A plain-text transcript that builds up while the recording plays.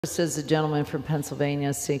Says the gentleman from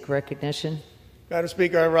Pennsylvania seek recognition. Madam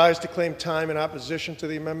Speaker, I rise to claim time in opposition to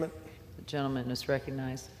the amendment. The gentleman is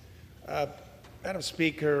recognized. Madam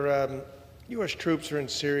Speaker, U.S. troops are in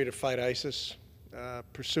Syria to fight ISIS.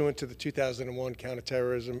 Pursuant to the 2001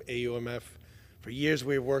 counterterrorism AUMF, for years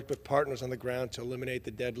we have worked with partners on the ground to eliminate the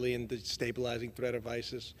deadly and destabilizing threat of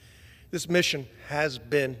ISIS. This mission has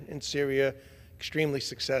been, in Syria, extremely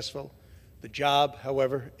successful. The job,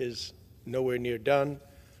 however, is nowhere near done.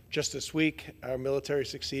 Just this week, our military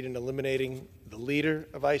succeeded in eliminating the leader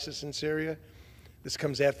of ISIS in Syria. This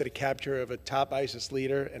comes after the capture of a top ISIS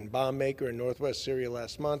leader and bomb maker in northwest Syria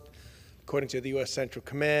last month. According to the U.S. Central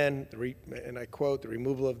Command, and I quote, "The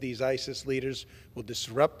removal of these ISIS leaders will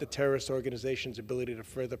disrupt the terrorist organization's ability to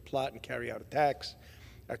further plot and carry out attacks.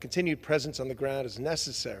 Our continued presence on the ground is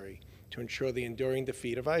necessary to ensure the enduring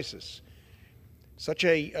defeat of ISIS." Such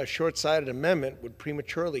a short-sighted amendment would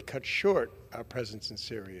prematurely cut short our presence in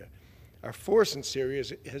Syria. Our force in Syria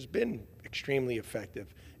has been extremely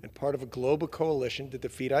effective and part of a global coalition to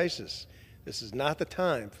defeat ISIS. This is not the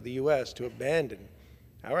time for the U.S. to abandon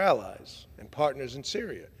our allies and partners in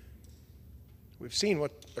Syria. We've seen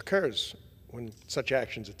what occurs when such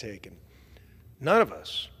actions are taken. None of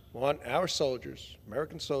us want our soldiers,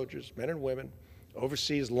 American soldiers, men and women,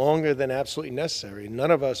 overseas longer than absolutely necessary.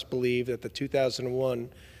 None of us believe that the 2001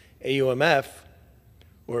 AUMF,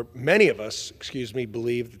 or many of us,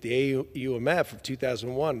 believe that the AUMF of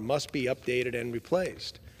 2001 must be updated and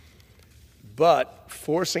replaced. But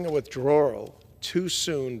forcing a withdrawal too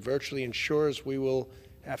soon virtually ensures we will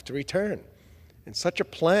have to return. And such a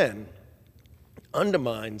plan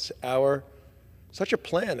that's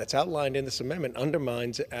outlined in this amendment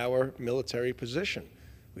undermines our military position.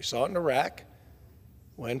 We saw it in Iraq,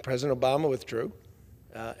 when President Obama withdrew,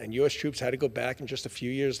 and U.S. troops had to go back in just a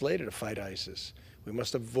few years later to fight ISIS. We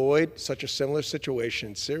must avoid such a similar situation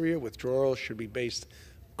in Syria. Withdrawal should be based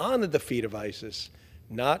on the defeat of ISIS,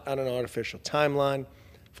 not on an artificial timeline.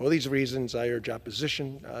 For these reasons, I urge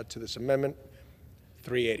opposition to this amendment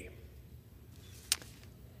 380.